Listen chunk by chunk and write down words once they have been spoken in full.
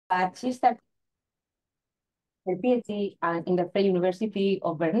But she started her PhD in the Free University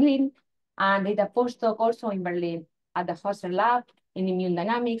of Berlin and did a postdoc also in Berlin at the Husser Lab in immune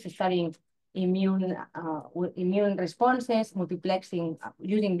dynamics, studying immune responses, multiplexing,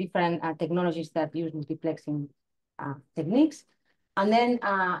 using different technologies that use multiplexing techniques. And then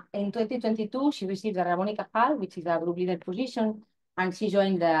in 2022, she received the Ramónica Hall, which is a group leader position, and she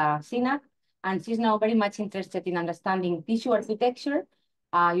joined the CNAG. And she's now very much interested in understanding tissue architecture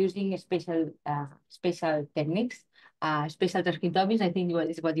using spatial techniques, spatial transcriptomics. I think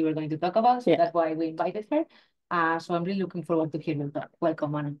is what you were going to talk about. So that's why we invited her. So I'm really looking forward to hearing your talk.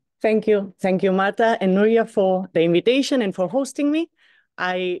 Welcome, Anna. Thank you, Marta and Nuria, for the invitation and for hosting me.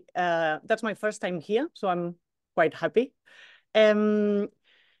 That's my first time here, so I'm quite happy.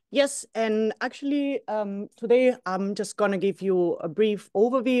 Yes, and actually today I'm just going to give you a brief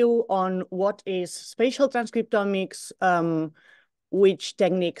overview on what is spatial transcriptomics, which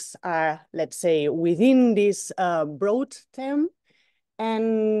techniques are, let's say, within this broad term.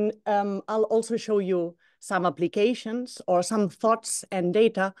 And I'll also show you some applications or some thoughts and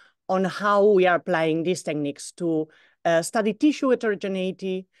data on how we are applying these techniques to study tissue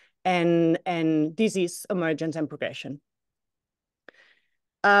heterogeneity and disease emergence and progression.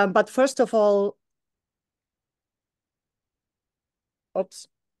 But first of all, oops,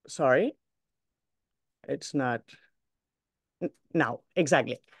 sorry, it's not, now,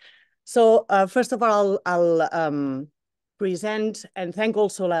 exactly. So first of all, I'll present and thank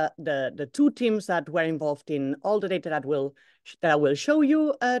also the two teams that were involved in all the data that I will show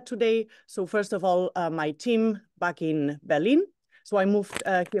you today. So first of all, my team back in Berlin. So I moved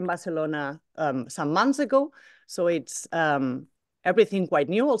here in Barcelona some months ago. So it's everything quite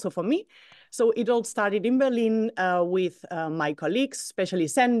new also for me. So it all started in Berlin with my colleagues, especially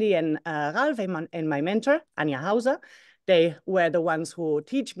Sandy and Ralph and my mentor, Anja Hauser. They were the ones who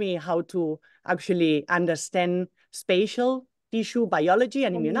teach me how to actually understand spatial tissue biology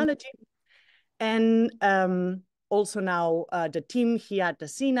and immunology. And also now the team here at the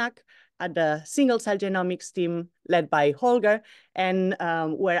CNAG, at the single-cell genomics team led by Holger, and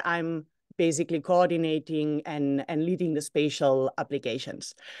where I'm basically coordinating and leading the spatial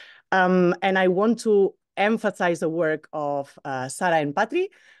applications. And I want to emphasize the work of Sarah and Patri,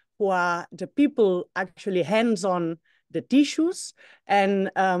 who are the people actually hands-on the tissues,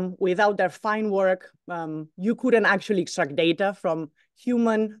 and without their fine work, you couldn't actually extract data from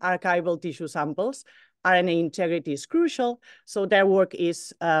human archival tissue samples. RNA integrity is crucial, so their work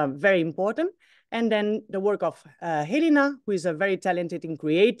is very important. And then the work of Helena, who is a very talented and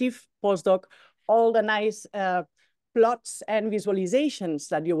creative postdoc, all the nice plots and visualizations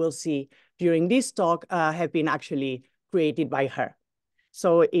that you will see during this talk have been actually created by her.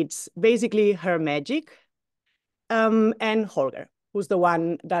 So it's basically her magic. And Holger, who's the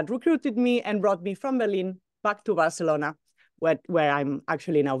one that recruited me and brought me from Berlin back to Barcelona, where I'm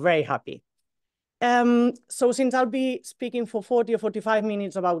actually now very happy. So since I'll be speaking for 40 or 45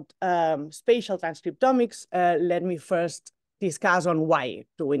 minutes about spatial transcriptomics, let me first discuss on why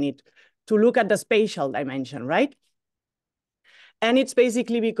do we need to look at the spatial dimension, right? And it's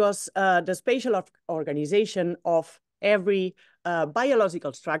basically because the spatial organization of every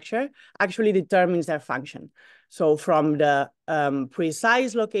biological structure actually determines their function. So from the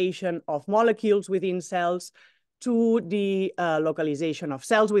precise location of molecules within cells to the localization of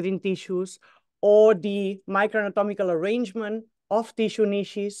cells within tissues, or the microanatomical arrangement of tissue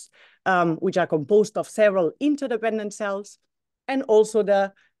niches, which are composed of several interdependent cells, and also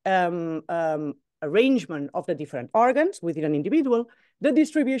the arrangement of the different organs within an individual, the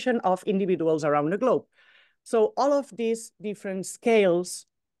distribution of individuals around the globe. So all of these different scales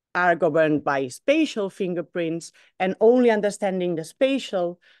are governed by spatial fingerprints, and only understanding the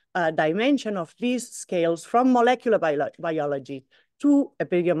spatial dimension of these scales from molecular biology to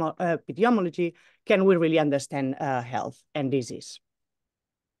epidemiology can we really understand health and disease.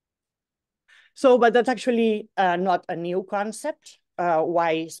 So, but that's actually not a new concept,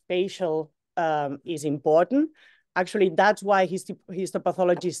 why spatial is important. Actually, that's why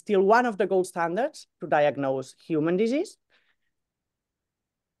histopathology is still one of the gold standards to diagnose human disease.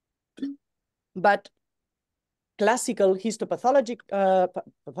 But classical histopathology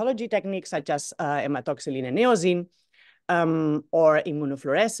pathology techniques such as hematoxylin and eosin, or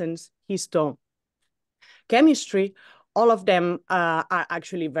immunofluorescence, histochemistry, all of them are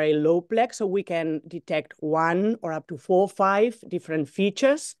actually very low-plex, so we can detect 1 or up to 4 or 5 different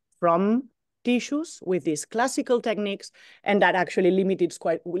features from tissues with these classical techniques, and that actually limits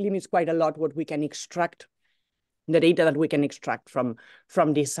quite a lot what we can extract, the data that we can extract from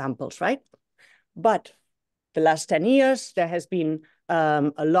these samples, right? But the last 10 years, there has been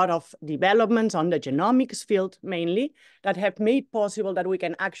a lot of developments on the genomics field mainly that have made possible that we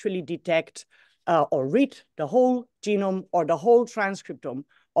can actually detect or read the whole genome or the whole transcriptome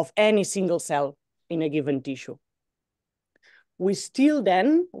of any single cell in a given tissue. We still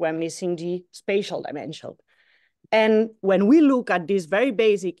then were missing the spatial dimension. And when we look at these very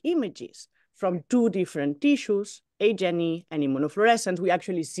basic images from two different tissues, H&E and immunofluorescence, we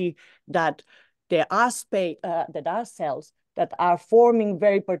actually see that there are cells that are forming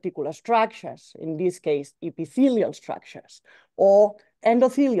very particular structures, in this case, epithelial structures or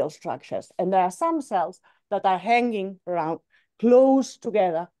endothelial structures. And there are some cells that are hanging around close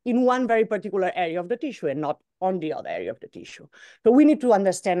together in one very particular area of the tissue and not on the other area of the tissue. So we need to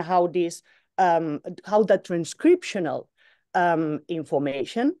understand how this, how the transcriptional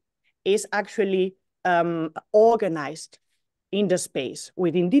information is actually organized in the space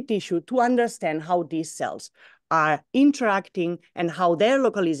within the tissue to understand how these cells are interacting and how their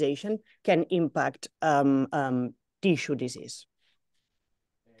localization can impact tissue disease.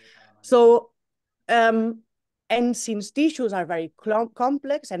 So, and since tissues are very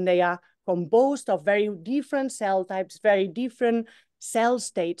complex and they are composed of very different cell types, very different cell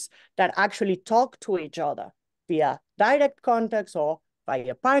states that actually talk to each other via direct contacts or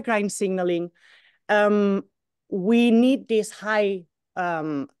via Parkine signaling, we need this high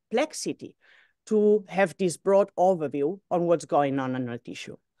complexity to have this broad overview on what's going on in our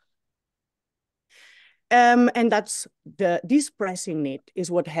tissue. And that's this pressing need is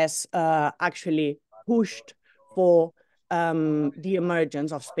what has actually pushed for the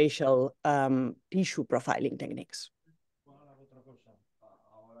emergence of spatial tissue profiling techniques.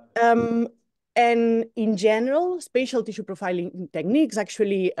 And in general, spatial tissue profiling techniques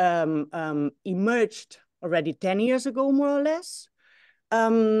actually emerged already 10 years ago, more or less.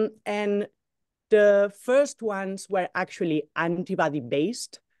 And the first ones were actually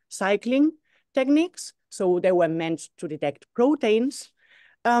antibody-based cycling techniques. So they were meant to detect proteins.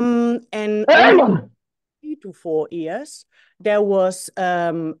 And 3 to 4 years, there was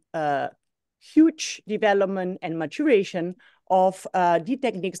a huge development and maturation of the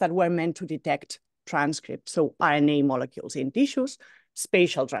techniques that were meant to detect transcripts, so RNA molecules in tissues,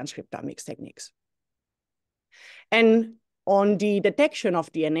 spatial transcriptomics techniques. And on the detection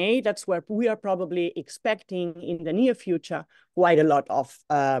of DNA, that's where we are probably expecting in the near future quite a lot of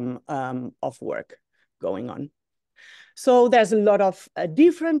work going on. So there's a lot of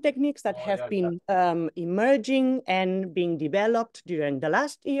different techniques that have been emerging and being developed during the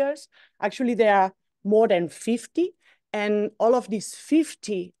last years. Actually, there are more than 50, and all of these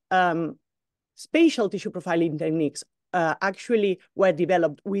 50 spatial tissue profiling techniques actually were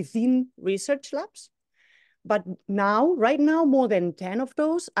developed within research labs. But now, right now, more than 10 of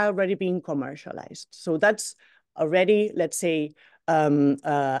those are already being commercialized. So that's already, let's say,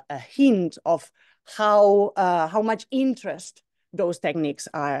 a hint of how much interest those techniques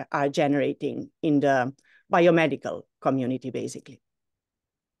are generating in the biomedical community, basically.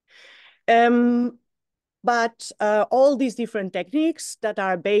 But all these different techniques that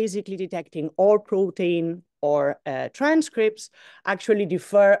are basically detecting or protein or transcripts actually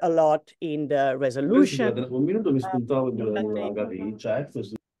differ a lot in the resolution.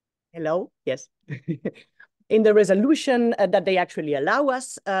 Hello, yes. In the resolution that they actually allow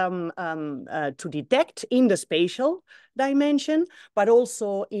us to detect in the spatial dimension, but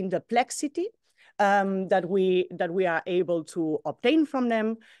also in the plexity that we are able to obtain from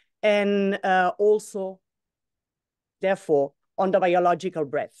them, and also, therefore, on the biological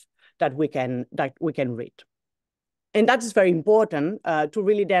breadth that we can read. And that is very important to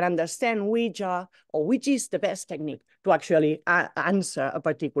really then understand which is the best technique to actually answer a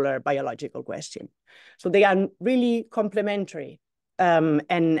particular biological question. So they are really complementary and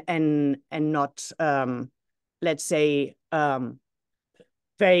not, let's say,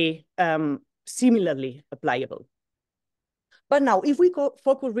 very similarly applicable. But now, if we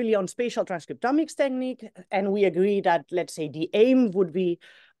focus really on spatial transcriptomics technique, and we agree that, let's say, the aim would be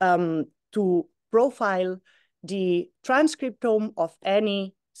to profile the transcriptome of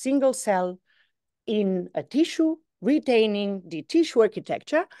any single cell in a tissue, retaining the tissue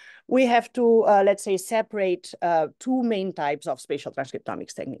architecture, we have to, let's say, separate two main types of spatial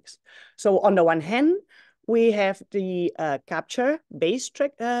transcriptomics techniques. So on the one hand, we have the capture-based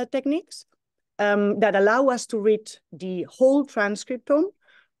techniques that allow us to read the whole transcriptome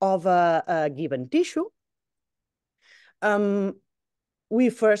of a given tissue. We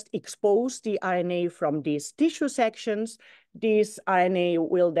first expose the RNA from these tissue sections. This RNA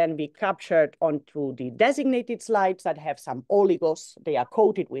will then be captured onto the designated slides that have some oligos. They are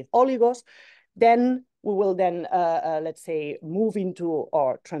coated with oligos. Then we will then, let's say, move into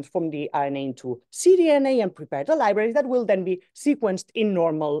or transform the RNA into cDNA and prepare the libraries that will then be sequenced in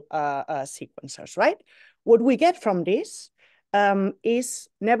normal sequencers, right? What we get from this is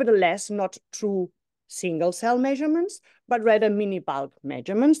nevertheless not true single cell measurements, but rather mini bulk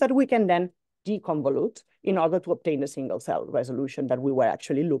measurements that we can then deconvolute in order to obtain the single cell resolution that we were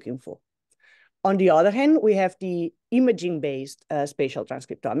actually looking for. On the other hand, we have the imaging-based spatial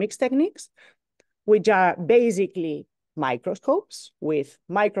transcriptomics techniques, which are basically microscopes with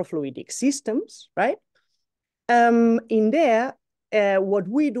microfluidic systems, right? In there, what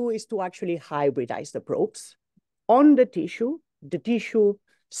we do is to actually hybridize the probes on the tissue. The tissue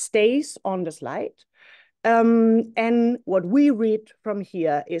stays on the slide. And what we read from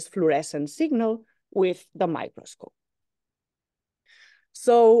here is fluorescent signal with the microscope.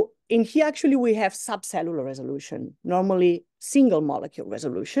 So in here, actually, we have subcellular resolution, normally single molecule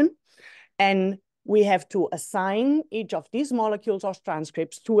resolution. And we have to assign each of these molecules or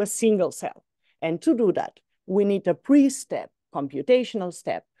transcripts to a single cell. And to do that, we need a pre-step, computational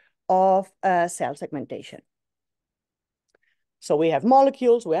step of cell segmentation. So we have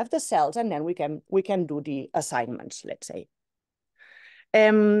molecules, we have the cells, and then we can do the assignments, let's say.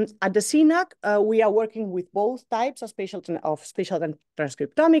 At the CNAG, we are working with both types of spatial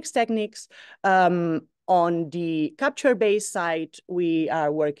transcriptomics techniques. On the capture-based side, we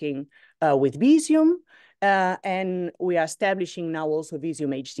are working with Visium, and we are establishing now also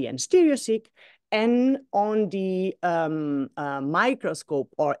Visium HD and StereoSeq. And on the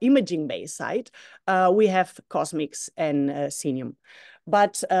microscope or imaging-based side, we have Cosmics and Xenium.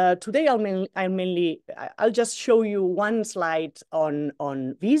 But today I'll just show you one slide on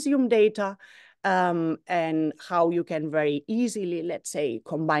Visium data and how you can very easily, let's say,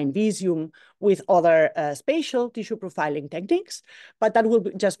 combine Visium with other spatial tissue profiling techniques. But that will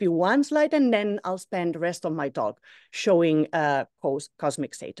just be one slide, and then I'll spend the rest of my talk showing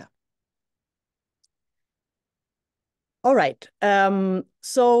Cosmics data. All right,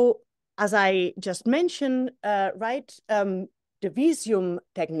 so as I just mentioned, right, the Visium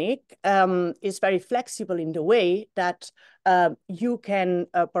technique is very flexible in the way that you can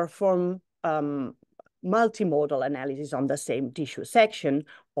perform multimodal analysis on the same tissue section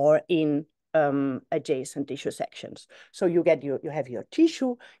or in adjacent tissue sections. So you have your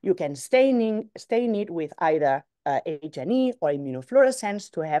tissue, you can stain it with either H&E or immunofluorescence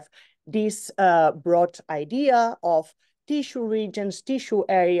to have this broad idea of tissue regions, tissue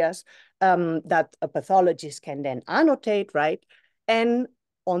areas that a pathologist can then annotate, right? And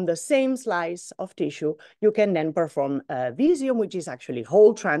on the same slice of tissue, you can then perform Visium, which is actually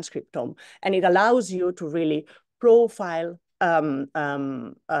whole transcriptome, and it allows you to really profile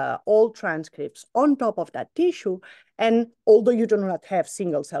all transcripts on top of that tissue. And although you do not have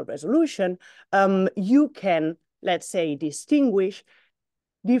single cell resolution, you can, let's say, distinguish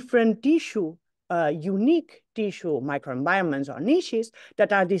different tissue, unique tissue microenvironments or niches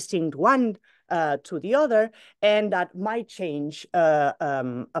that are distinct one to the other, and that might change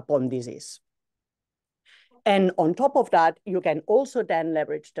upon disease. And on top of that, you can also then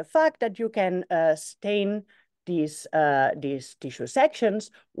leverage the fact that you can stain these tissue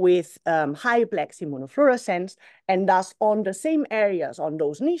sections with high-plex immunofluorescence, and thus on the same areas, on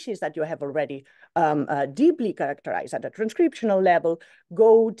those niches that you have already deeply characterized at the transcriptional level,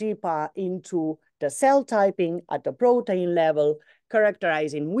 go deeper into the cell typing at the protein level,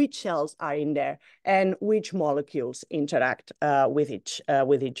 characterizing which cells are in there and which molecules interact with each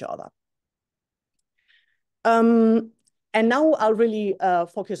other. And now I'll really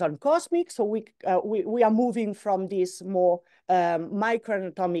focus on Cosmics. So we are moving from this more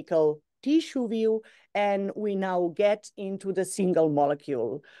microanatomical tissue view, and we now get into the single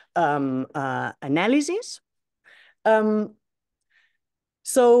molecule analysis.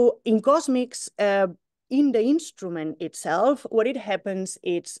 So in Cosmics, in the instrument itself, what it happens,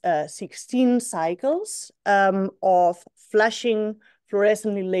 it's 16 cycles of flashing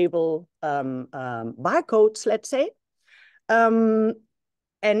fluorescently labeled barcodes, let's say. And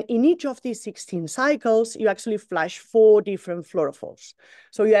in each of these 16 cycles, you actually flash 4 different fluorophores.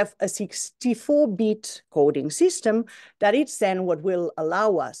 So you have a 64-bit coding system that is then what will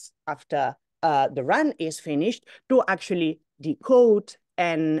allow us, after the run is finished, to actually decode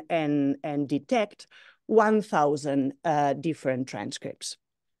and detect 1,000 different transcripts.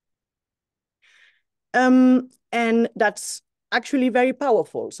 And that's actually very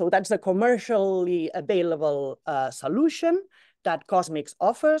powerful. So that's a commercially available solution that Cosmics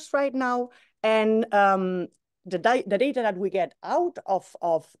offers right now. And the data that we get out of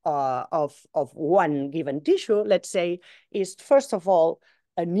one given tissue, let's say, is first of all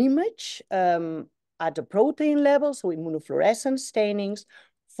an image at the protein level, so immunofluorescence stainings,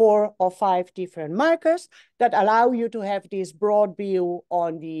 4 or 5 different markers that allow you to have this broad view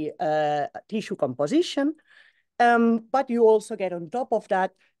on the tissue composition. But you also get on top of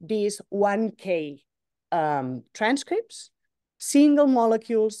that these 1K transcripts, single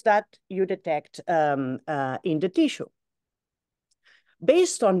molecules that you detect in the tissue.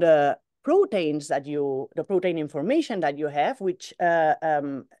 Based on the proteins that the protein information that you have, which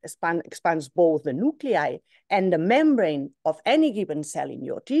expands both the nuclei and the membrane of any given cell in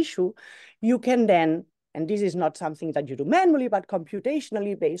your tissue, you can then, and this is not something that you do manually, but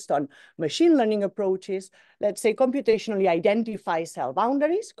computationally based on machine learning approaches, let's say computationally identify cell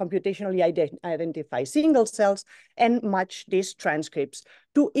boundaries, computationally identify single cells, and match these transcripts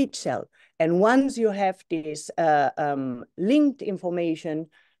to each cell. And once you have this linked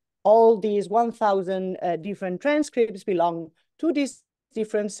information, all these 1,000 different transcripts belong to these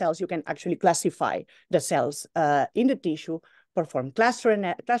different cells, you can actually classify the cells in the tissue, perform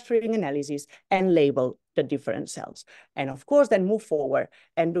clustering analysis, and label the different cells. And of course, then move forward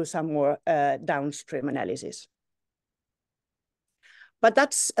and do some more downstream analysis. But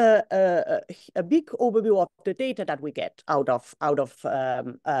that's a big overview of the data that we get out of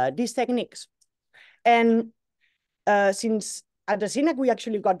these techniques. And since at the CNAG, we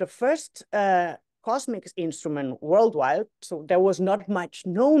actually got the first CosMx instrument worldwide, so there was not much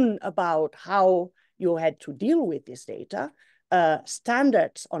known about how you had to deal with this data,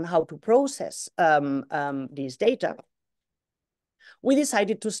 standards on how to process these data. We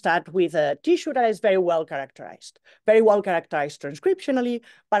decided to start with a tissue that is very well characterized transcriptionally,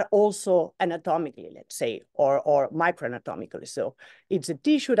 but also anatomically, let's say, or microanatomically. So it's a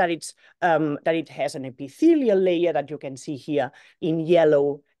tissue that it has an epithelial layer that you can see here in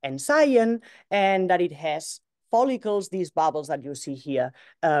yellow and cyan, and that it has follicles, these bubbles that you see here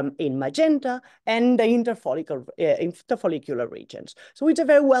in magenta, and the interfollicular regions. So it's a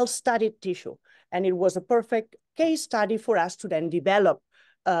very well-studied tissue, and it was a perfect case study for us to then develop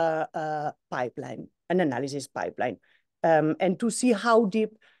a pipeline, an analysis pipeline, and to see how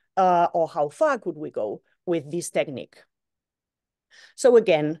deep or how far could we go with this technique. So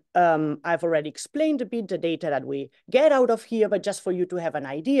again, I've already explained a bit the data that we get out of here, but just for you to have an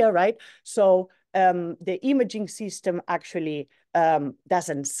idea, right? So the imaging system actually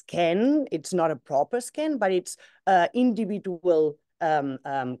doesn't scan. It's not a proper scan, but it's individual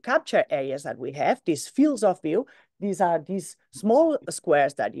capture areas that we have, these fields of view. These are these small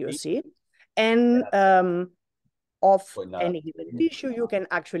squares that you see. And of any given tissue, you can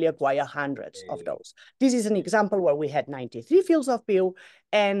actually acquire hundreds of those. This is an example where we had 93 fields of view,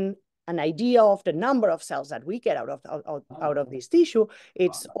 and an idea of the number of cells that we get out of this tissue,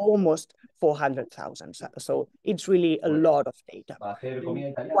 it's almost 400,000. So it's really a lot of data.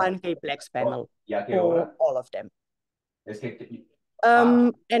 1K plex panel for all of them.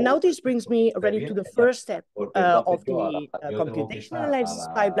 And now this brings me already to the first step of the computational analysis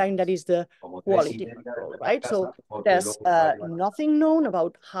pipeline, that is the quality control, right? So there's nothing known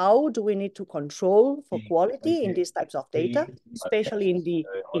about how do we need to control for quality in these types of data, especially in the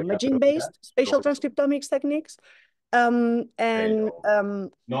imaging-based spatial transcriptomics techniques. We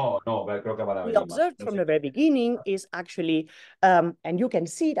observed from the very beginning is actually, and you can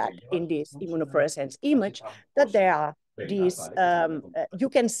see that in this immunofluorescence image, that there are these, you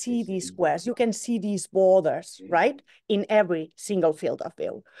can see these squares, you can see these borders, right, in every single field of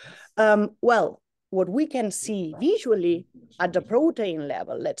view. Well, what we can see visually at the protein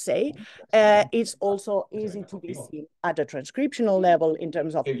level, let's say, it's also easy to be seen at the transcriptional level in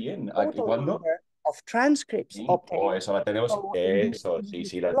terms of total number of transcripts obtained. Eso la tenemos, So eso,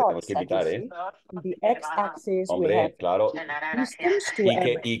 sí, la tenemos que quitar, ¿eh? The x-axis, we Hombre, have claro. distance to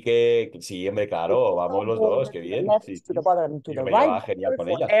sí, hombre, claro, vamos los dos, qué bien. Left Sí, to the bottom, to yo the me right llevaba genial con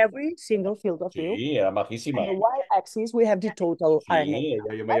for ella. every single field of view. Sí, era majísima. On the y-axis, we have the total RNA. Sí,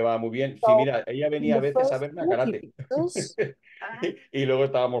 yo me llevaba muy bien. Sí, So, mira, ella venía a veces a verme a karate. Y luego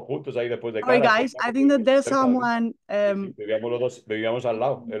estábamos juntos ahí después de Sorry, karate. guys, I think that there's someone. Sí, vivíamos los dos, vivíamos al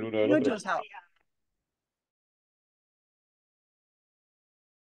lado, el uno del otro.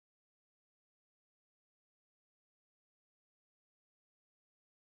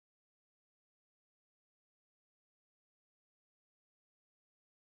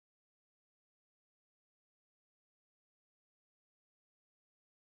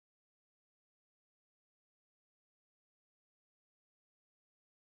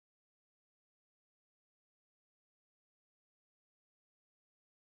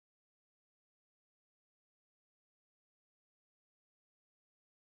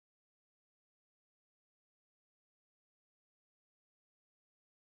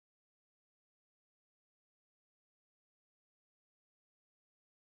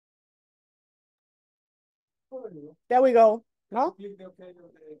 There we go. No?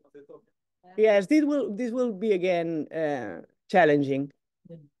 Yes, this will be again challenging.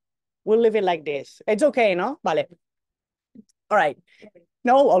 We'll leave it like this. It's okay, no? Vale. All right.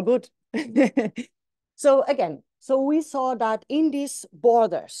 No, all good. So again, so we saw that in these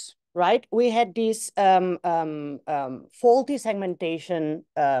borders, right, we had these faulty segmentation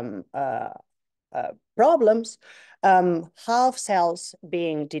problems, half cells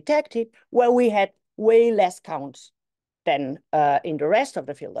being detected where we had way less counts than in the rest of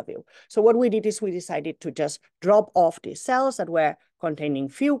the field of view. So what we did is we decided to just drop off these cells that were containing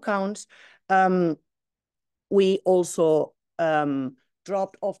few counts. We also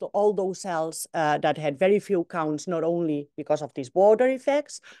dropped off all those cells that had very few counts, not only because of these border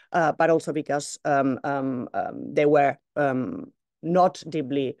effects, but also because they were not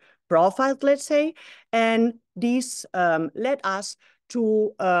deeply profiled, let's say. And this led us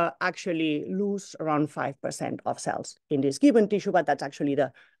to actually lose around 5% of cells in this given tissue, but that's actually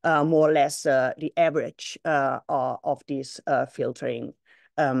the more or less the average of this filtering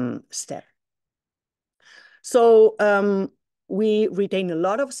step. So we retain a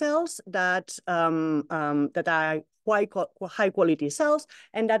lot of cells that that are quite high quality cells,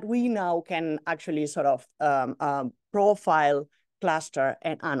 and that we now can actually sort of profile, cluster,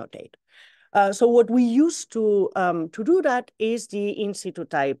 and annotate. So what we use to do that is the in situ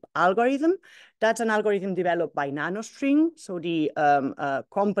type algorithm. That's an algorithm developed by NanoString, so the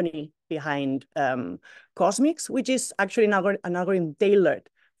company behind CosMx, which is actually an algorithm tailored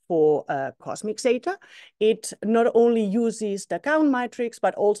for CosMx data. It not only uses the count matrix,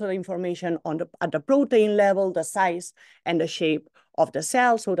 but also the information on at the protein level, the size and the shape of the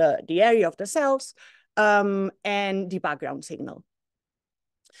cell, so the area of the cells, and the background signal.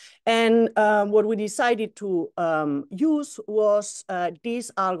 And what we decided to use was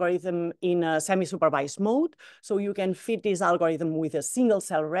this algorithm in a semi-supervised mode. So you can fit this algorithm with a single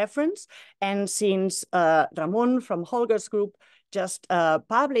cell reference. And since Ramon from Holger's group just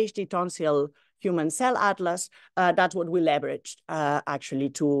published the tonsil human cell atlas, that's what we leveraged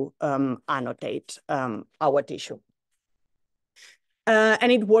actually to annotate our tissue.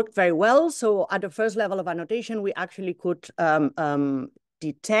 And it worked very well. So at the first level of annotation, we actually could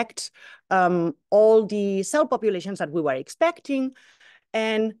detect all the cell populations that we were expecting,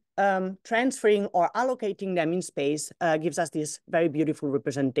 and transferring or allocating them in space gives us this very beautiful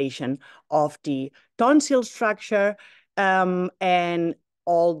representation of the tonsil structure, and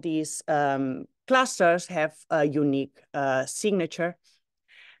all these clusters have a unique signature.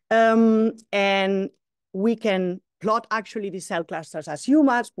 And we can plot actually the cell clusters as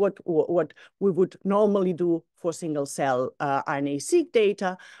UMAPs, what we would normally do for single cell RNA-seq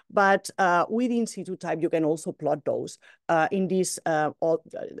data, but with in situ type, you can also plot those in this,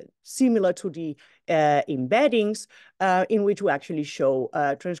 similar to the embeddings, in which we actually show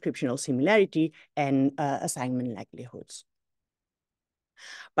transcriptional similarity and assignment likelihoods.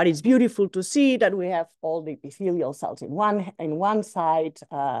 But it's beautiful to see that we have all the epithelial cells in one side,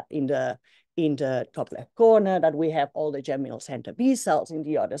 in the top left corner, that we have all the germinal center B cells in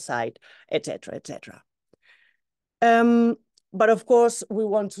the other side, et cetera, et cetera. But of course, we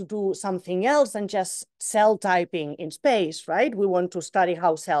want to do something else than just cell typing in space, right? We want to study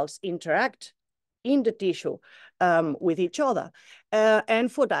how cells interact in the tissue with each other.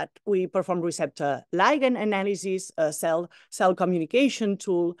 And for that, we perform receptor ligand analysis, a cell communication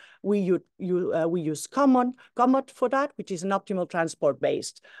tool. We use COMOT for that, which is an optimal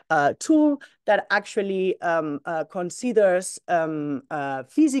transport-based tool that actually considers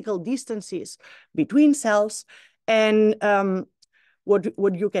physical distances between cells. And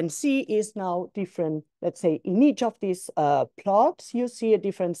what you can see is now different, let's say, in each of these plots, you see a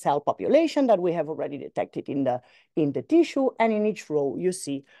different cell population that we have already detected in the tissue, and in each row, you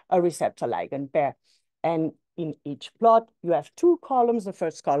see a receptor ligand pair. And in each plot, you have two columns. The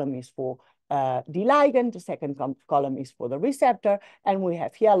first column is for the ligand, the second column is for the receptor, and we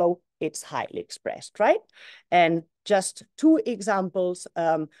have yellow, it's highly expressed, right? And just two examples.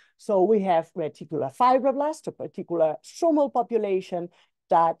 So we have reticular fibroblast, a particular stromal population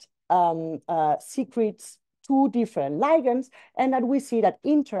that secretes two different ligands, and that we see that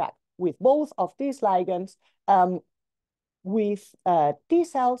interact with both of these ligands with T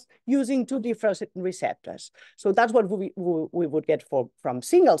cells using two different receptors. So that's what we would get from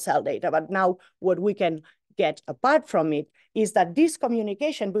single cell data. But now what we can get apart from it is that this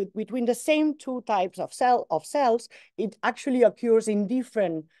communication between the same two types of cells, it actually occurs in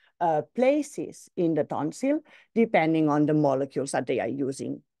different places in the tonsil, depending on the molecules that they are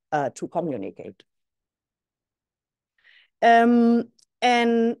using to communicate. And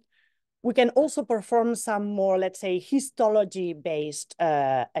we can also perform some more, let's say, histology-based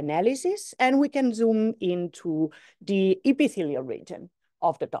analysis, and we can zoom into the epithelial region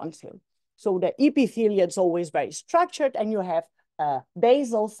of the tonsil. So the epithelium is always very structured, and you have a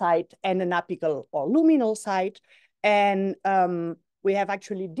basal site and an apical or luminal site. And we have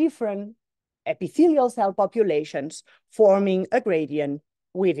actually different epithelial cell populations forming a gradient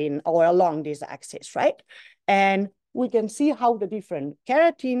within or along this axis, right? And we can see how the different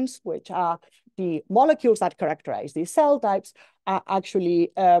keratins, which are the molecules that characterize these cell types, are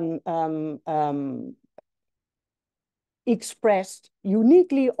actually expressed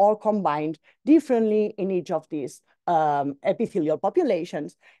uniquely or combined differently in each of these epithelial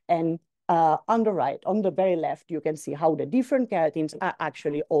populations. And on the very left, you can see how the different keratins are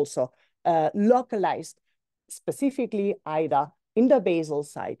actually also localized specifically either in the basal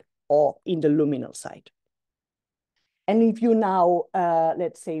site or in the luminal site. And if you now,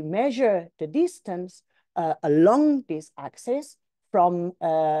 let's say, measure the distance along this axis from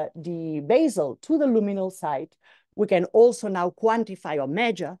the basal to the luminal site, we can also now quantify or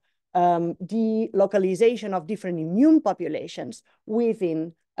measure the localization of different immune populations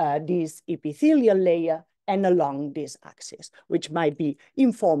within this epithelial layer and along this axis, which might be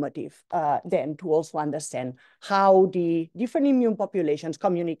informative then to also understand how the different immune populations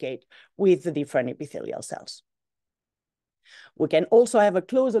communicate with the different epithelial cells. We can also have a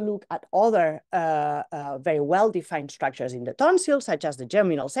closer look at other very well-defined structures in the tonsil, such as the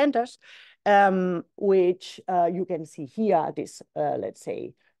germinal centers, which you can see here, this, let's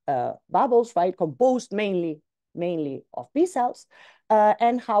say, bubbles, right, composed mainly of B cells,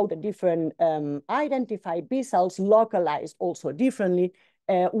 and how the different identified B cells localize also differently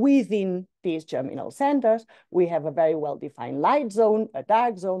within these germinal centers. We have a very well-defined light zone, a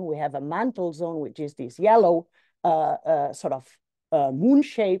dark zone. We have a mantle zone, which is this yellow sort of moon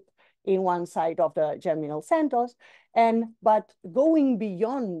shape in one side of the germinal centers. But going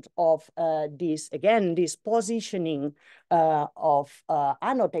beyond of this, again, this positioning of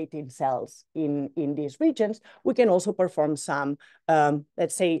annotating cells in these regions, we can also perform some,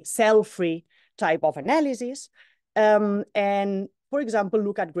 let's say, cell-free type of analysis. And for example,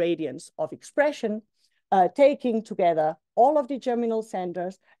 look at gradients of expression, taking together all of the germinal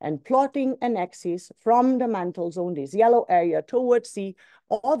centers and plotting an axis from the mantle zone, this yellow area, towards the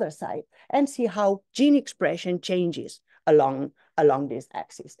other side, and see how gene expression changes along this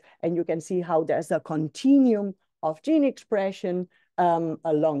axis. And you can see how there's a continuum of gene expression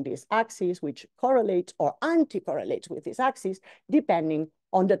along this axis, which correlates or anti-correlates with this axis, depending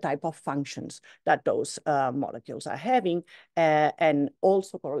on the type of functions that those molecules are having, and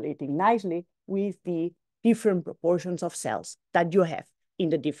also correlating nicely with the different proportions of cells that you have in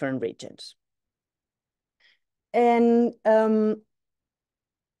the different regions. And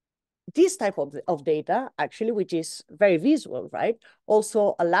this type of data, actually, which is very visual, right,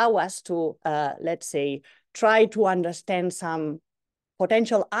 also allow us to, let's say, try to understand some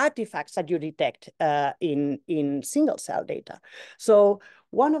potential artifacts that you detect in single cell data. So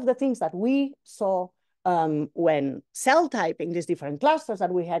one of the things that we saw when cell typing these different clusters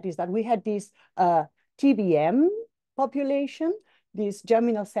that we had is that we had this TBM population, this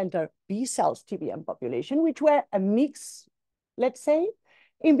germinal center B cells TBM population, which were a mix, let's say,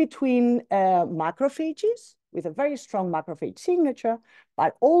 in between macrophages with a very strong macrophage signature,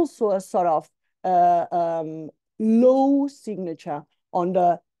 but also a sort of low signature on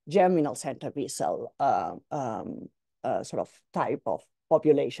the germinal center B cell sort of type of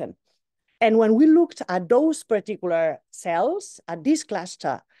population. And when we looked at those particular cells, at this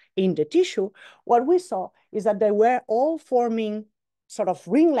cluster in the tissue, what we saw is that they were all forming sort of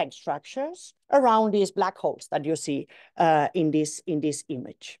ring-like structures around these black holes that you see in this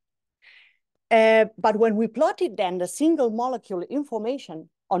image. But when we plotted then the single molecule information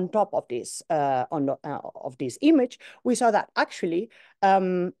on top of this of this image, we saw that actually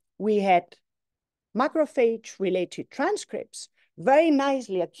we had macrophage-related transcripts very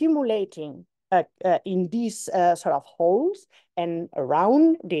nicely accumulating in these sort of holes and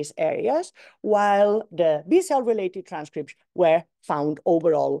around these areas, while the B-cell-related transcripts were found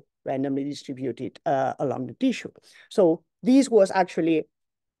overall randomly distributed along the tissue. So this was actually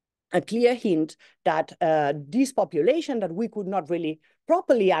a clear hint that this population that we could not really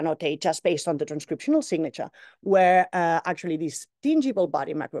properly annotate just based on the transcriptional signature were actually these tingible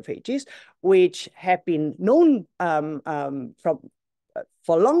body macrophages, which have been known from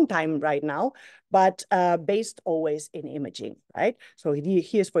for a long time right now, but based always in imaging, right? So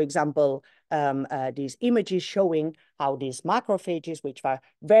here's, for example, these images showing how these macrophages, which are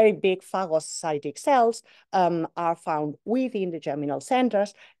very big phagocytic cells, are found within the germinal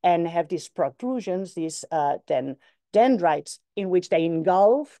centers and have these protrusions, these dendrites, in which they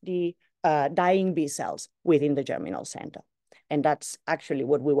engulf the dying B cells within the germinal center. And that's actually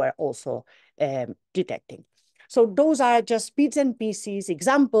what we were also detecting. So those are just bits and pieces,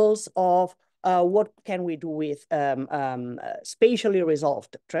 examples of what can we do with spatially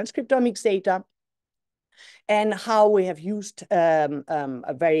resolved transcriptomics data, and how we have used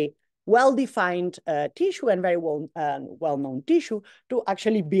a very well-defined tissue and very well-known tissue to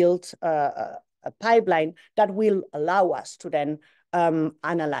actually build a pipeline that will allow us to then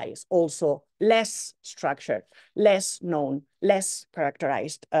analyze also less structured, less known, less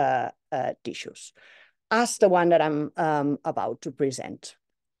characterized tissues, as the one that I'm about to present.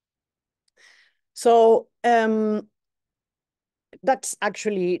 So that's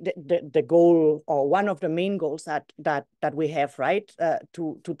actually the goal, or one of the main goals that we have, right?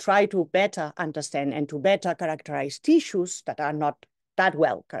 To try to better understand and to better characterize tissues that are not that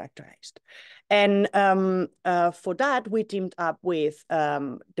well characterized. And for that, we teamed up with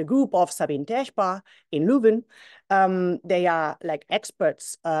the group of Sabine Teschbar in Leuven. They are like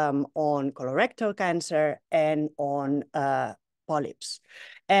experts on colorectal cancer and on polyps.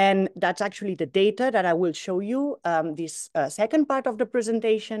 And that's actually the data that I will show you this second part of the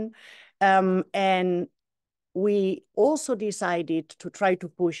presentation. And we also decided to try to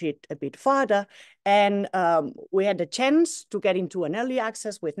push it a bit further. And we had the chance to get into an early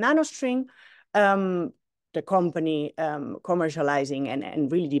access with NanoString, the company commercializing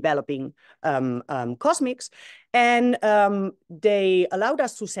and really developing CosMx. And they allowed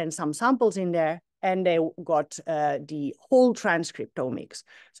us to send some samples in there, and they got the whole transcriptomics.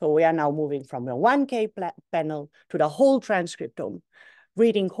 So we are now moving from a 1K panel to the whole transcriptome,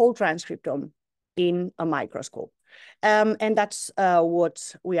 reading whole transcriptome in a microscope. And that's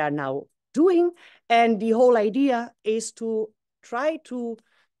what we are now doing. And the whole idea is to try to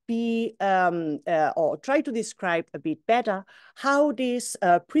be, or try to describe a bit better how these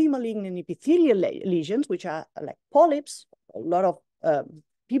premalignant epithelial lesions, which are like polyps, a lot of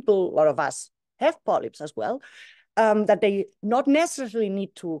people, a lot of us have polyps as well, that they not necessarily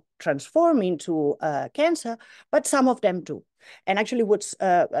need to transform into cancer, but some of them do. And actually what's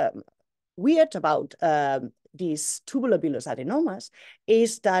weird about these tubulobilous adenomas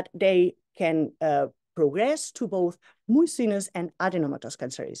is that they can progress to both mucinous and adenomatous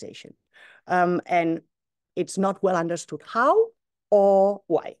cancerization. And it's not well understood how or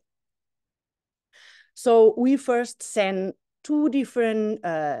why. So we first sent 2 different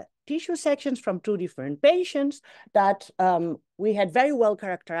tissue sections from 2 different patients that we had very well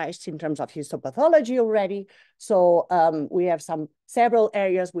characterized in terms of histopathology already. So we have several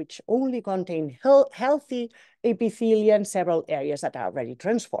areas which only contain healthy epithelium, several areas that are already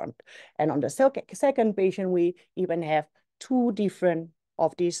transformed. And on the second patient, we even have 2 different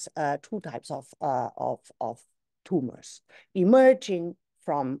of these 2 types of tumors emerging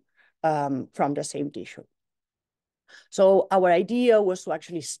from the same tissue. So our idea was to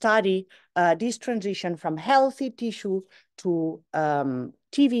actually study this transition from healthy tissue to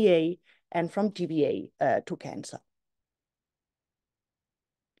TVA, and from TVA to cancer.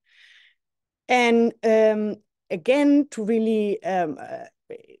 And again, to really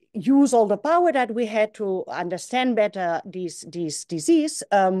use all the power that we had to understand better this disease,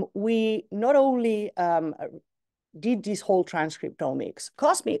 we not only did this whole transcriptomics,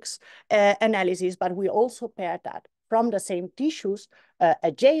 CosMx analysis, but we also paired that from the same tissues,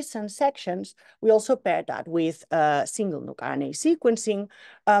 adjacent sections. We also paired that with single nuc RNA sequencing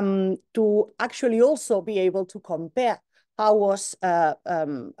to actually also be able to compare how was,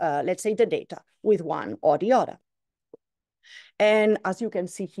 let's say, the data with one or the other. And as you can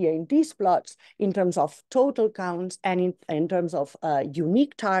see here in these plots, in terms of total counts and in terms of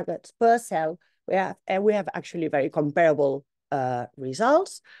unique targets per cell, we have actually very comparable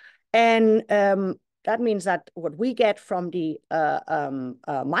results. And that means that what we get from the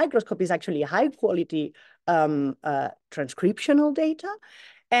microscope is actually high quality transcriptional data.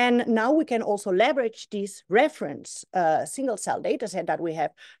 And now we can also leverage this reference single cell data set that we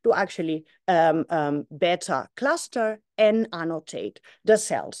have to actually better cluster and annotate the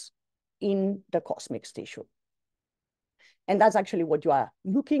cells in the CosMx tissue. And that's actually what you are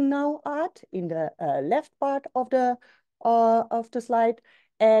looking now at in the left part of the slide.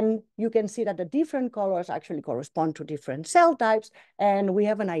 And you can see that the different colors actually correspond to different cell types. And we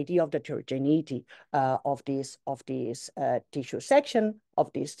have an idea of the heterogeneity of this tissue section,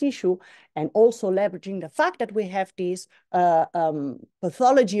 of this tissue, and also leveraging the fact that we have these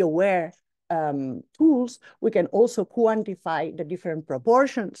pathology-aware tools, we can also quantify the different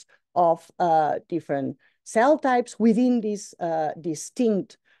proportions of different cell types within these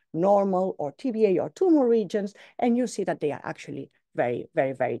distinct normal or TBA or tumor regions. And you see that they are actually very,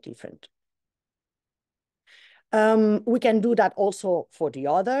 very, very different. We can do that also for the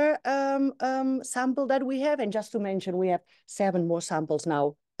other sample that we have. And just to mention, we have 7 more samples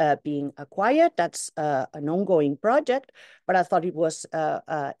now being acquired. That's an ongoing project, but I thought it was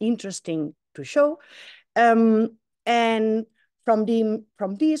interesting to show. And from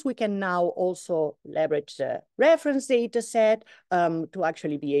these, we can now also leverage the reference data set to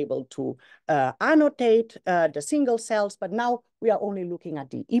actually be able to annotate the single cells. But now we are only looking at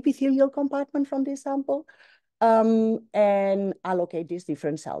the epithelial compartment from this sample and allocate these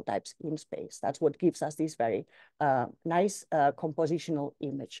different cell types in space. That's what gives us this very nice compositional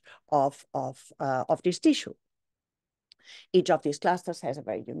image of this tissue. Each of these clusters has a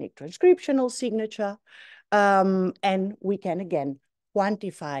very unique transcriptional signature. And we can, again,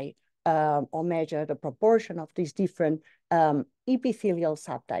 quantify or measure the proportion of these different epithelial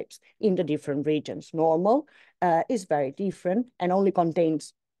subtypes in the different regions. Normal is very different and only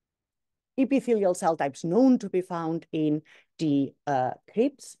contains epithelial cell types known to be found in the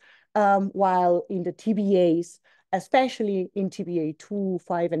crypts, while in the TBAs, especially in TBA 2,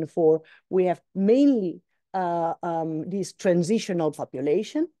 5, and 4, we have mainly this transitional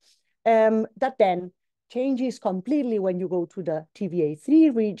population that then changes completely when you go to the TBA 3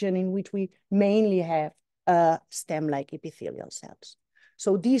 region, in which we mainly have stem-like epithelial cells.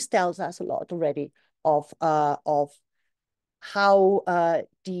 So this tells us a lot already of how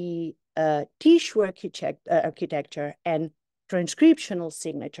the tissue architecture and transcriptional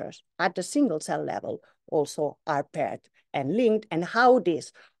signatures at the single cell level also are paired and linked, and how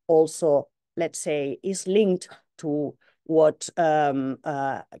this also, let's say, is linked to what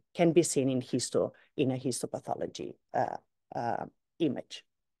can be seen in a histopathology image.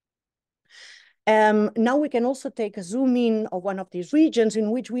 Now we can also take a zoom in of one of these regions in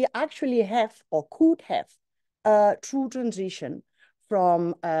which we actually have or could have a true transition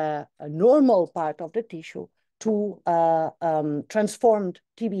from a normal part of the tissue to transformed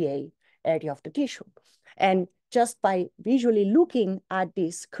TBA area of the tissue. And just by visually looking at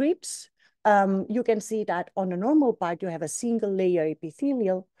these crypts, you can see that on the normal part, you have a single layer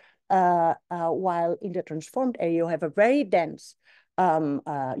epithelial, while in the transformed area, you have a very dense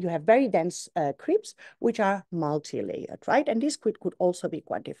crypts, which are multi-layered, right? And this could also be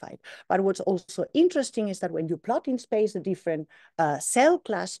quantified. But what's also interesting is that when you plot in space the different cell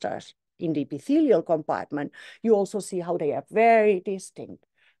clusters in the epithelial compartment, you also see how they are very distinct.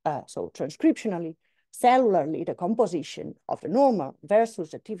 So transcriptionally, cellularly, the composition of the normal versus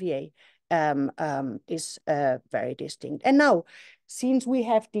the TVA is very distinct. And now, since we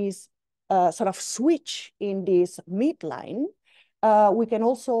have this sort of switch in this midline, we can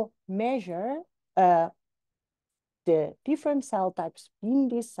also measure the different cell types in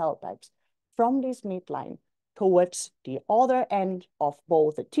these cell types from this midline towards the other end of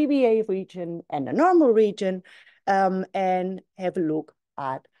both the TBA region and the normal region, and have a look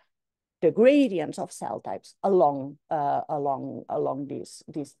at the gradients of cell types along this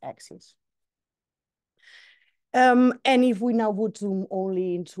axis. And if we now would zoom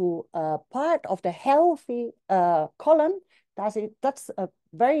only into part of the healthy colon, that's a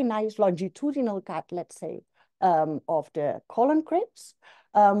very nice longitudinal cut, let's say, of the colon crypts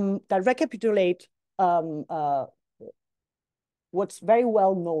that recapitulate what's very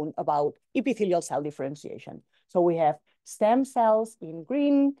well known about epithelial cell differentiation. So we have stem cells in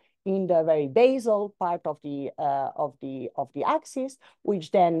green in the very basal part of the axis,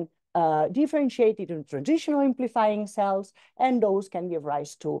 which then differentiated into transitional amplifying cells, and those can give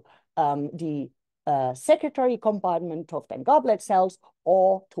rise to the secretory compartment of the goblet cells,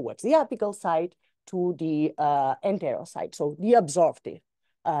 or towards the apical side to the enterocyte, so the absorptive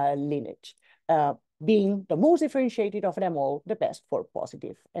lineage, being the most differentiated of them all, the best for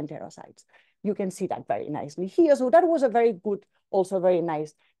positive enterocytes. You can see that very nicely here. So that was a very good, also very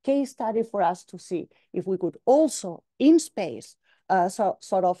nice case study for us to see if we could also in space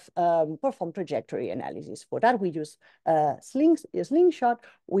sort of perform trajectory analysis. For that, we use a slingshot,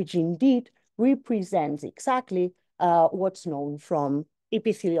 which indeed represents exactly what's known from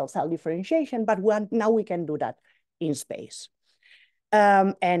epithelial cell differentiation, but now we can do that in space.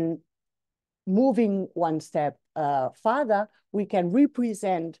 And moving one step further, we can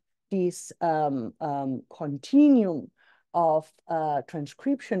represent this continuum of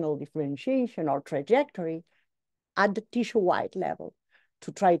transcriptional differentiation or trajectory at the tissue-wide level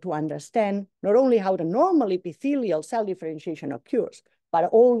to try to understand not only how the normal epithelial cell differentiation occurs, but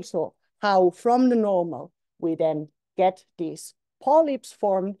also how from the normal we then get these polyps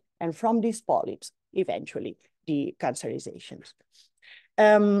formed, and from these polyps, eventually, the cancerizations.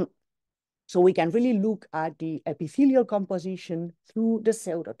 So we can really look at the epithelial composition through the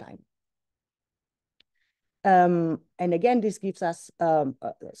pseudotime. And again, this gives us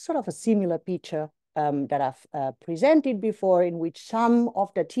sort of a similar picture that I've presented before, in which some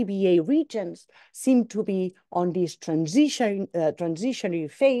of the TBA regions seem to be on this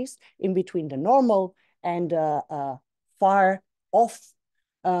transitionary phase in between the normal and far off,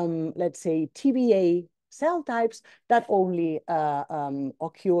 let's say, TBA cell types that only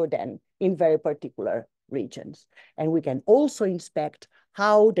occur then in very particular regions. And we can also inspect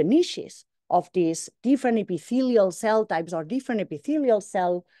how the niches of these different epithelial cell types or different epithelial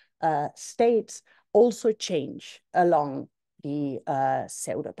cell states also change along the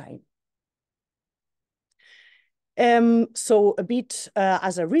pseudotime. So a bit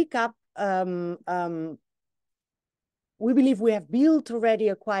as a recap, we believe we have built already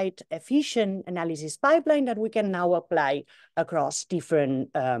a quite efficient analysis pipeline that we can now apply across different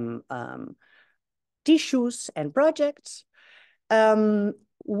tissues and projects.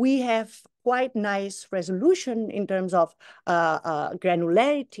 We have quite nice resolution in terms of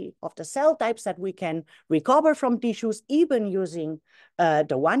granularity of the cell types that we can recover from tissues, even using the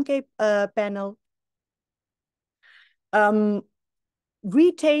 1K panel.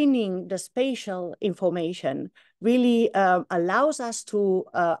 Retaining the spatial information really allows us to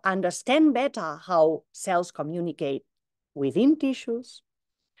understand better how cells communicate within tissues.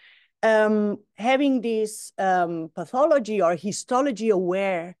 Having this pathology or histology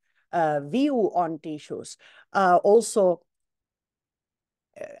aware view on tissues also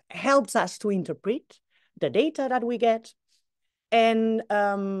helps us to interpret the data that we get, and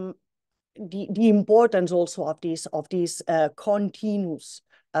the importance also of these continuous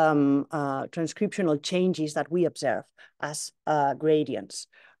transcriptional changes that we observe as gradients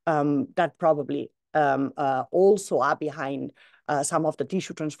that probably also are behind some of the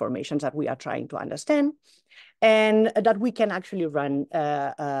tissue transformations that we are trying to understand, and that we can actually run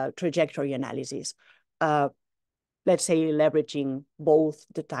trajectory analysis, let's say leveraging both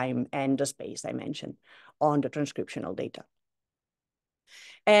the time and the space dimension on the transcriptional data.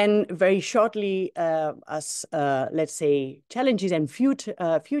 And very shortly, as let's say challenges and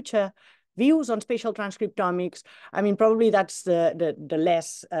future views on spatial transcriptomics, I mean, probably that's the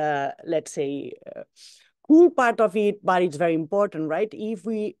less, let's say, cool part of it, but it's very important, right? If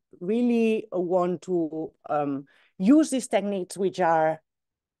we really want to use these techniques, which are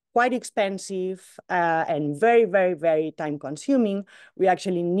quite expensive and very, very, very time consuming, we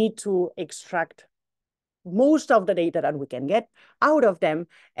actually need to extract most of the data that we can get out of them.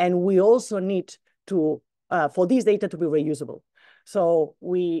 And we also need to, for these data to be reusable. So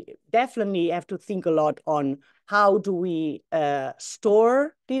we definitely have to think a lot on how do we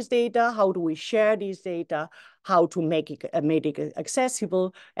store this data, how do we share this data, how to make it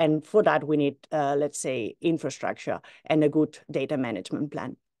accessible. And for that, we need, let's say, infrastructure and a good data management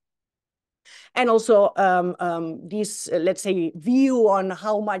plan. And also this, let's say, view on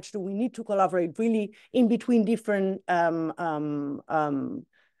how much do we need to collaborate really in between different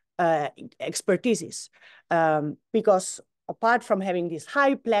expertises. Because apart from having this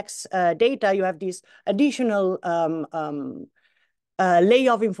high-plex data, you have this additional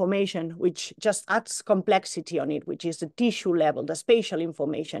layer of information, which just adds complexity on it, which is the tissue level, the spatial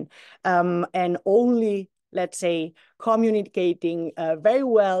information, and only, let's say, communicating very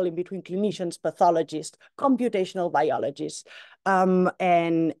well in between clinicians, pathologists, computational biologists, and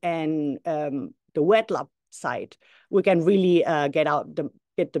the wet lab side, we can really get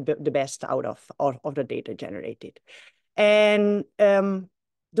the best out of the data generated. And the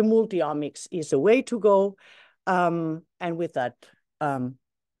multi-omics is the way to go. And with that, I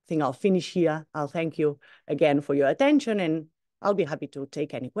think I'll finish here. I'll thank you again for your attention, and I'll be happy to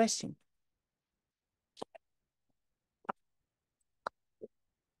take any question.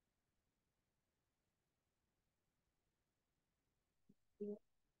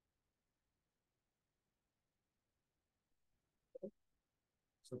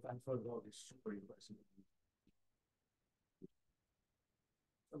 So thanks for all this super impressive.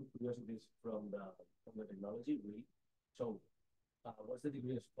 Some curiosities from the technology, really. So what's the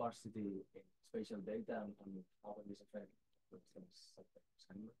degree of sparsity in spatial data, and how will this affect, for instance,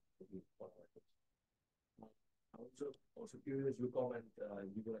 Also curious, you comment,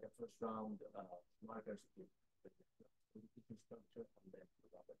 you do like a first round markers with the structure and then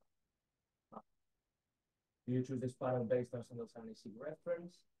do you choose this pattern based on single cell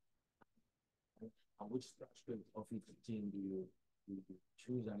reference? And which transcript of each gene do you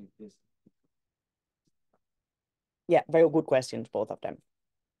choose, and if this? Yeah, very good questions, both of them.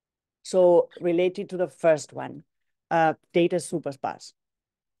 So related to the first one, data is super sparse.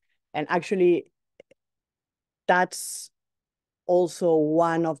 And actually, that's also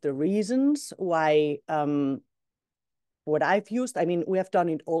one of the reasons why what I've used, I mean, we have done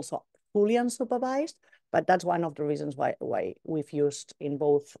it also fully unsupervised, but that's one of the reasons why we've used in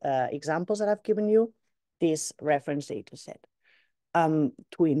both examples that I've given you, this reference data set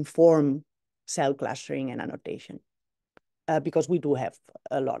to inform cell clustering and annotation, because we do have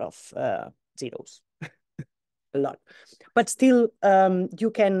a lot of zeros, a lot. But still,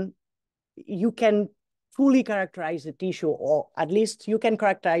 you can fully characterize the tissue, or at least you can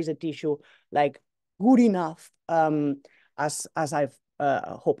characterize the tissue like good enough, as I've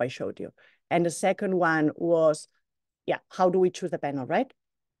hope I showed you. And the second one was, yeah, how do we choose the panel, right?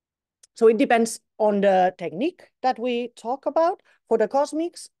 So it depends on the technique that we talk about. For the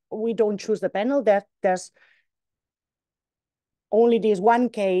cosmics, we don't choose the panel. There's only this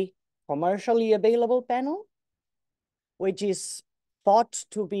 1K commercially available panel, which is thought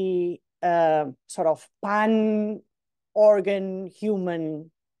to be sort of pan-organ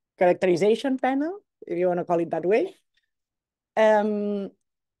human characterization panel, if you want to call it that way.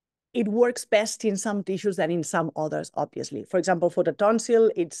 It works best in some tissues than in some others, obviously. For example, for the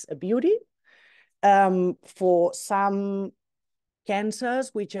tonsil, it's a beauty. For some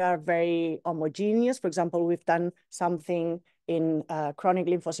cancers, which are very homogeneous, for example, we've done something in chronic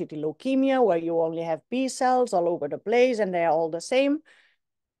lymphocytic leukemia, where you only have B cells all over the place and they're all the same,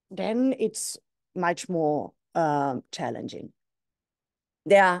 then it's much more challenging.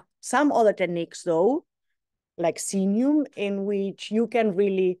 There are some other techniques, though, like Xenium, in which you can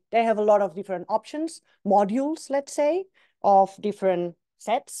really, they have a lot of different options, modules, let's say, of different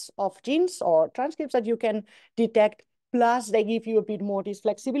sets of genes or transcripts that you can detect. Plus, they give you a bit more this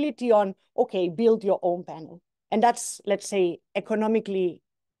flexibility on, okay, build your own panel. And that's, let's say, economically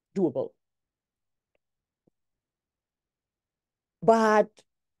doable. But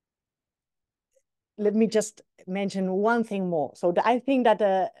let me just mention one thing more. So I think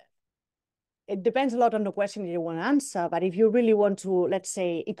that it depends a lot on the question you want to answer, but if you really want to, let's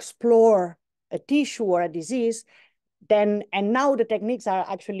say, explore a tissue or a disease, then, and now the techniques are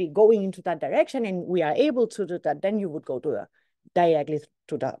actually going into that direction and we are able to do that, then you would go to directly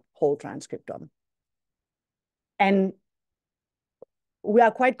to the whole transcriptome. And we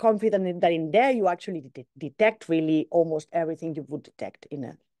are quite confident that in there you actually detect really almost everything you would detect in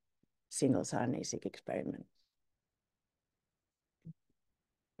a single cell RNA-seq experiment.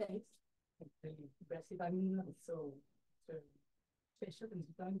 Thanks. Really impressive. I'm not so special in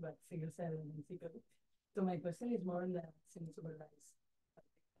time, but single cell and sequence. So my question is more on the semi-supervised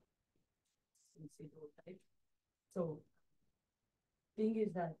in situ type. So thing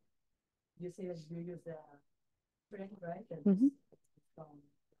is that you say that you use the friend, right? And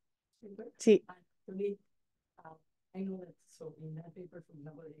See. Actually, I know that so in that paper, for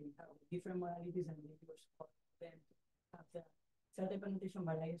example, they have different modalities and they use for them to have the cell type annotation,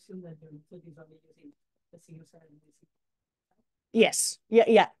 but I assume that your method is only using the single cell and the sequence. Yes.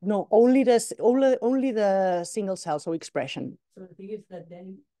 Yeah. No, only the single cell, so expression. So the thing is that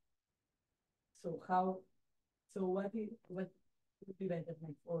then, so what would be better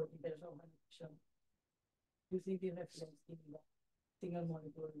for if there's no connection using the reference in the single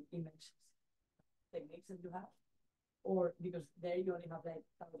molecule image techniques that you have, or because there you only have like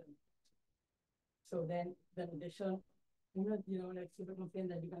 1,000. So then the annotation, you're not like super confident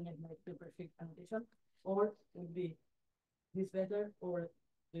that you can get like the perfect annotation, or would be this better, or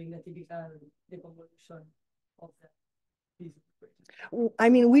doing the typical deconvolution of the physics. I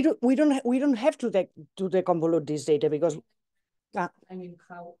mean, we don't have to deconvolute this data because I mean,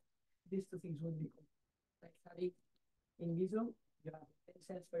 how these two things would be like study in vitro, you have 10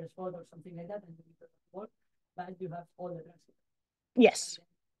 cells per spot or something like that, and you need to work, but you have all the transcripts. yes.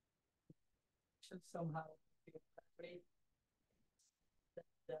 Should somehow calculate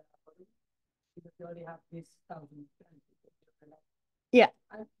because you only have this 1,000 transcripts. Yeah.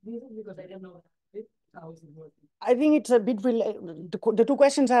 This is because I don't know how is it working. I think it's a bit related. The two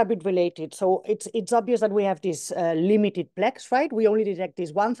questions are a bit related. So it's obvious that we have this limited plex, right? We only detect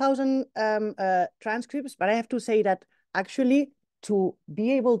these 1,000 transcripts, but I have to say that actually to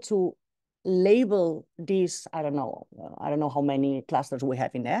be able to label these, I don't know how many clusters we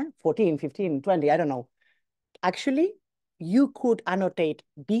have in there, 14, 15, 20, I don't know. actually, you could annotate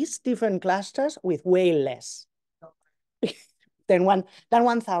these different clusters with way less than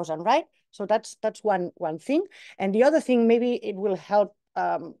 1,000, right? So that's one thing. And the other thing, maybe it will help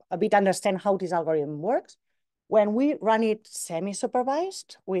a bit understand how this algorithm works. When we run it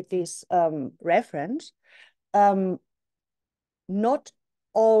semi-supervised with this reference, not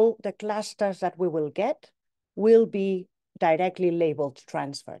all the clusters that we will get will be directly labeled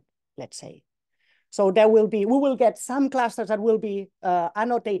transferred, let's say. So we will get some clusters that will be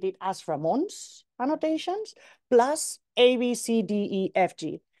annotated as Ramon's annotations, plus A, B, C, D, E, F,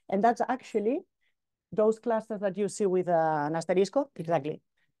 G. And that's actually those clusters that you see with an asterisco, exactly.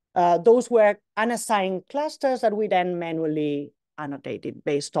 Those were unassigned clusters that we then manually annotated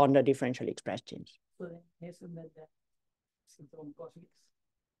based on the differential expressions. So then I assume that the syndrome cosmics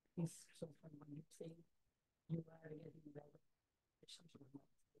is something when you say you are getting the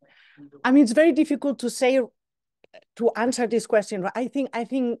I mean, it's very difficult to say, to answer this question. I think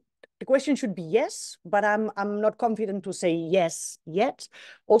the question should be yes, but I'm not confident to say yes yet.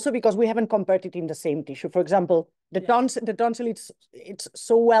 Also because we haven't compared it in the same tissue. For example, the tonsil, it's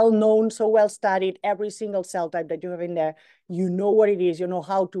so well known, so well studied. Every single cell type that you have in there, you know what it is, you know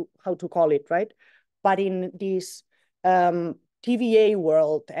how to call it, right? But in this TVA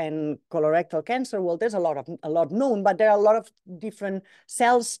world and colorectal cancer world, there's a lot known, but there are a lot of different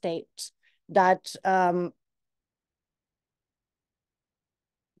cell states that so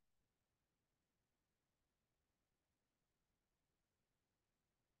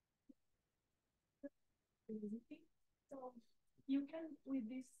you can, with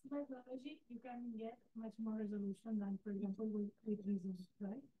this methodology, you can get much more resolution than, for example, with reasons,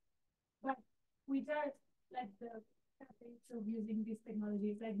 right? But with that, like the caveats of using this technology,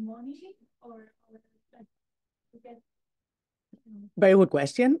 is like money or like to get. Very good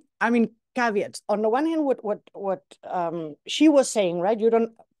question. I mean, caveats. On the one hand, what she was saying, right? You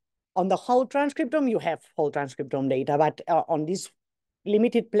don't, on the whole transcriptome, you have whole transcriptome data, but on these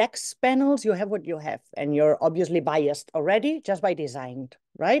limited plex panels, you have what you have, and you're obviously biased already just by design,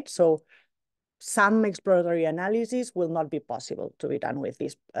 right? So some exploratory analysis will not be possible to be done with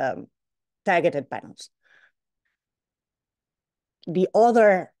these targeted panels. The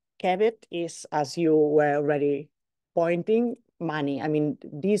other caveat is, as you were already pointing, money. I mean,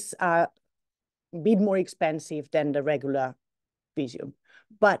 these are a bit more expensive than the regular Visium,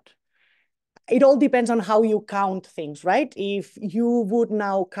 but it all depends on how you count things, right? If you would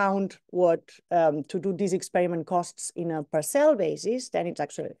now count what to do this experiment costs in a per cell basis, then it's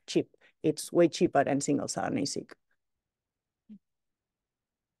actually cheap. It's way cheaper than single cell RNA-seq.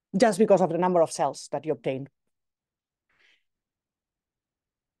 Just because of the number of cells that you obtain.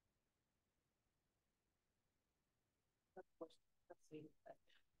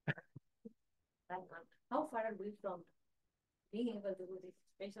 How far are we from being able to do this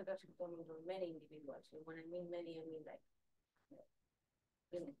spatial transcriptomics on many individuals? So when I mean many, I mean like,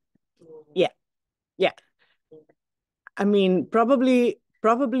 Yeah. I mean, probably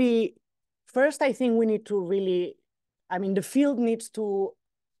first, I think we need to really, I mean, the field needs to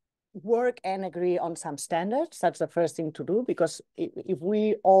work and agree on some standards. That's the first thing to do, because if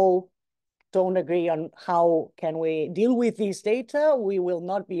we all don't agree on how can we deal with this data, we will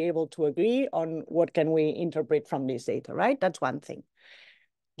not be able to agree on what can we interpret from this data, right? That's one thing.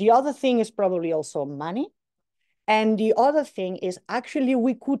 The other thing is probably also money. And the other thing is actually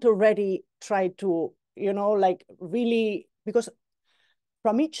we could already try to, you know, like really, because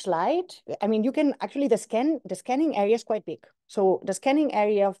from each slide, I mean, you can actually, the scanning area is quite big. So the scanning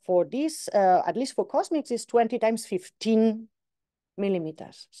area for this, at least for cosmics, is 20 times 15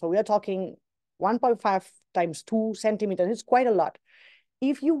 millimeters. So we are talking 1.5 times 2 centimeters. It's quite a lot.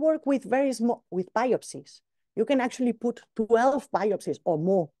 If you work with very small, with biopsies, you can actually put 12 biopsies or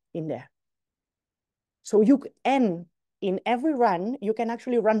more in there. So in every run, you can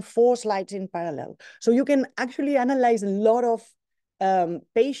actually run 4 slides in parallel. So you can actually analyze a lot of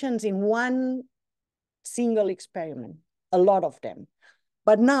patients in one single experiment, a lot of them.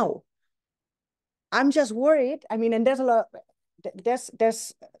 But now, I'm just worried. I mean, and there's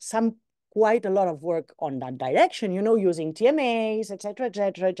quite a lot of work on that direction, you know, using TMAs, et cetera,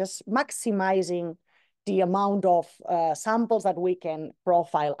 just maximizing the amount of samples that we can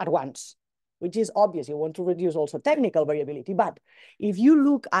profile at once, which is obvious. You want to reduce also technical variability. But if you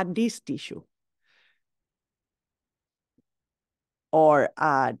look at this tissue or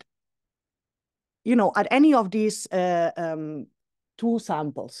at, you know, at any of these 2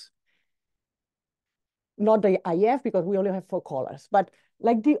 samples, not the IF because we only have 4 colors, but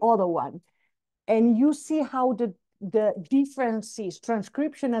like the other one, and you see how the differences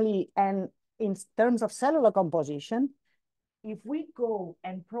transcriptionally and in terms of cellular composition, if we go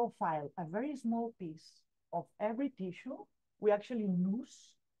and profile a very small piece of every tissue, we actually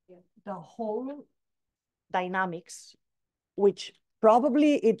lose the whole dynamics, which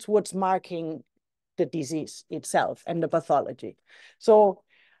probably it's what's marking the disease itself and the pathology. So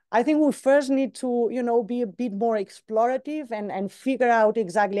I think we first need to, be a bit more explorative and figure out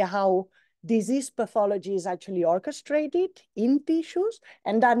exactly how disease pathology is actually orchestrated in tissues.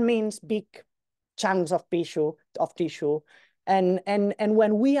 And that means big chunks of tissue. And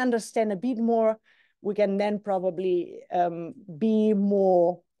when we understand a bit more, we can then probably be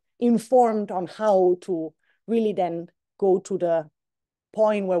more informed on how to really then go to the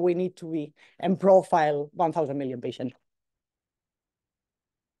point where we need to be and profile 1,000 million patients.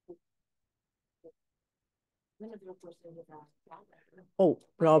 Oh,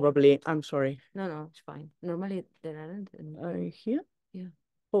 probably. I'm sorry. No, it's fine. Normally there aren't. Here? Yeah.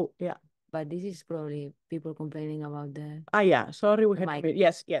 Oh, yeah. But this is probably people complaining about the. Yeah. Sorry, we had mic.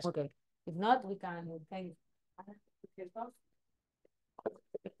 yes. Okay. If not, we can thank.